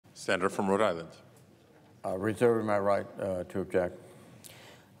Senator from Rhode Island. Reserving my right to object.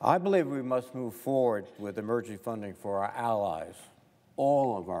 I believe we must move forward with emergency funding for our allies,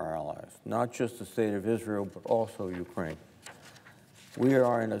 all of our allies, not just the state of Israel, but also Ukraine. We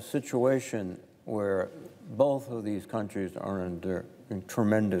are in a situation where both of these countries are under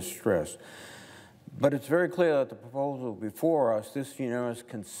tremendous stress. But it's very clear that the proposal before us, this unanimous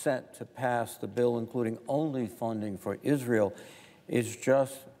consent to pass the bill, including only funding for Israel, is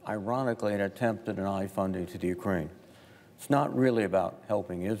just, ironically, an attempt to deny funding to the Ukraine. It's not really about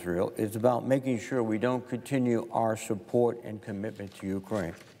helping Israel. It's about making sure we don't continue our support and commitment to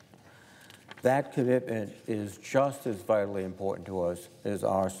Ukraine. That commitment is just as vitally important to us as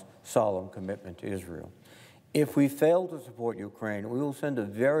our solemn commitment to Israel. If we fail to support Ukraine, we will send a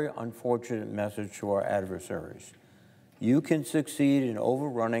very unfortunate message to our adversaries. You can succeed in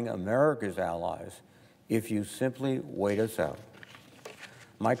overrunning America's allies if you simply wait us out.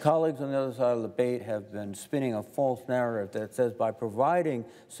 My colleagues on the other side of the debate have been spinning a false narrative that says by providing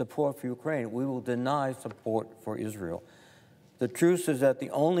support for Ukraine, we will deny support for Israel. The truth is that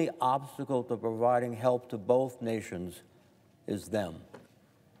the only obstacle to providing help to both nations is them.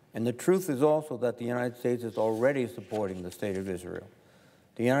 And the truth is also that the United States is already supporting the state of Israel.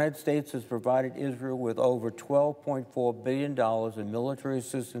 The United States has provided Israel with over $12.4 billion in military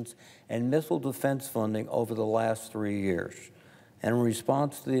assistance and missile defense funding over the last 3 years. And in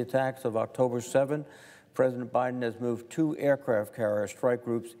response to the attacks of October 7, President Biden has moved 2 aircraft carrier strike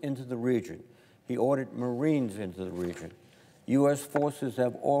groups into the region. He ordered Marines into the region. U.S. forces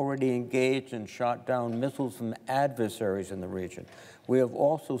have already engaged and shot down missiles from adversaries in the region. We have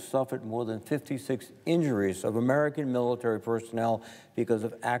also suffered more than 56 injuries of American military personnel because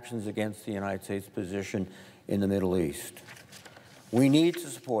of actions against the United States position in the Middle East. We need to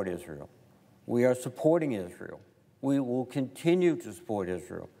support Israel. We are supporting Israel. We will continue to support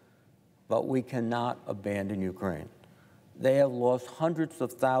Israel, but we cannot abandon Ukraine. They have lost hundreds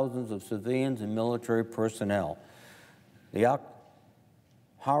of thousands of civilians and military personnel. The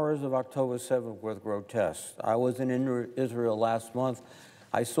horrors of October 7th were grotesque. I was in Israel last month.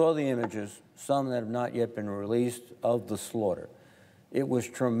 I saw the images, some that have not yet been released, of the slaughter. It was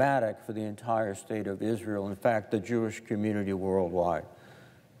traumatic for the entire state of Israel, in fact, the Jewish community worldwide.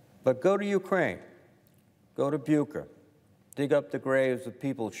 But go to Ukraine. Go to Bucha. Dig up the graves of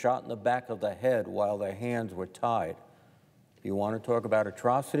people shot in the back of the head while their hands were tied. You want to talk about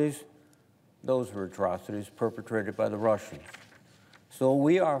atrocities? Those were atrocities perpetrated by the Russians. So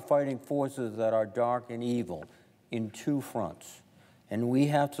we are fighting forces that are dark and evil in 2 fronts. And we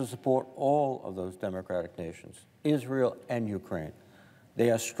have to support all of those democratic nations, Israel and Ukraine. They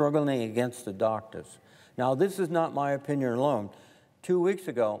are struggling against the darkness. Now, this is not my opinion alone. 2 weeks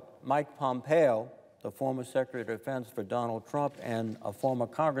ago, Mike Pompeo, the former Secretary of Defense for Donald Trump and a former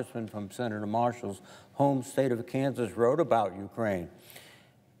congressman from Senator Marshall's home state of Kansas, wrote about Ukraine.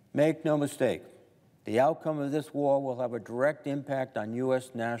 Make no mistake, the outcome of this war will have a direct impact on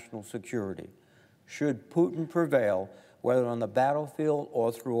U.S. national security. Should Putin prevail, whether on the battlefield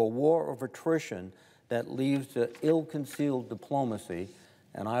or through a war of attrition that leads to ill-concealed diplomacy,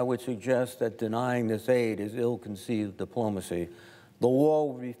 and I would suggest that denying this aid is ill-concealed diplomacy, the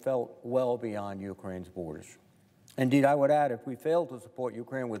war will be felt well beyond Ukraine's borders. Indeed, I would add, if we fail to support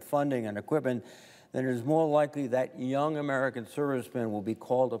Ukraine with funding and equipment, then it is more likely that young American servicemen will be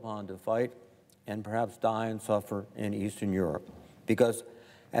called upon to fight and perhaps die and suffer in Eastern Europe. Because,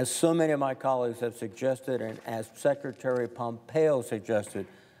 as so many of my colleagues have suggested, and as Secretary Pompeo suggested,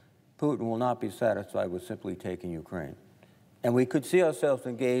 Putin will not be satisfied with simply taking Ukraine. And we could see ourselves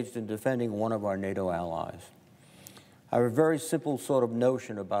engaged in defending one of our NATO allies. I have a very simple sort of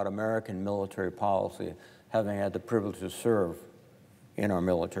notion about American military policy, having had the privilege to serve in our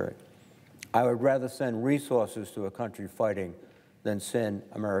military. I would rather send resources to a country fighting than send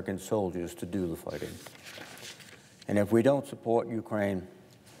American soldiers to do the fighting. And if we don't support Ukraine,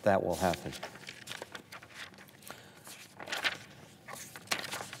 that will happen.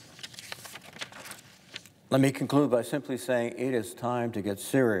 Let me conclude by simply saying it is time to get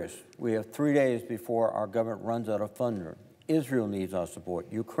serious. We have 3 days before our government runs out of funding. Israel needs our support.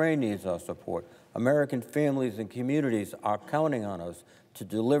 Ukraine needs our support. American families and communities are counting on us to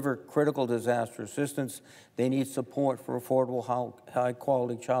deliver critical disaster assistance. They need support for affordable,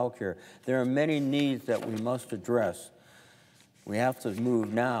 high-quality child care. There are many needs that we must address. We have to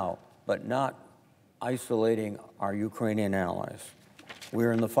move now, but not isolating our Ukrainian allies.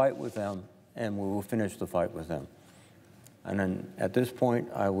 We're in the fight with them, and we will finish the fight with them. And then at this point,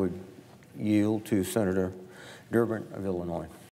 I would yield to Senator Durbin of Illinois.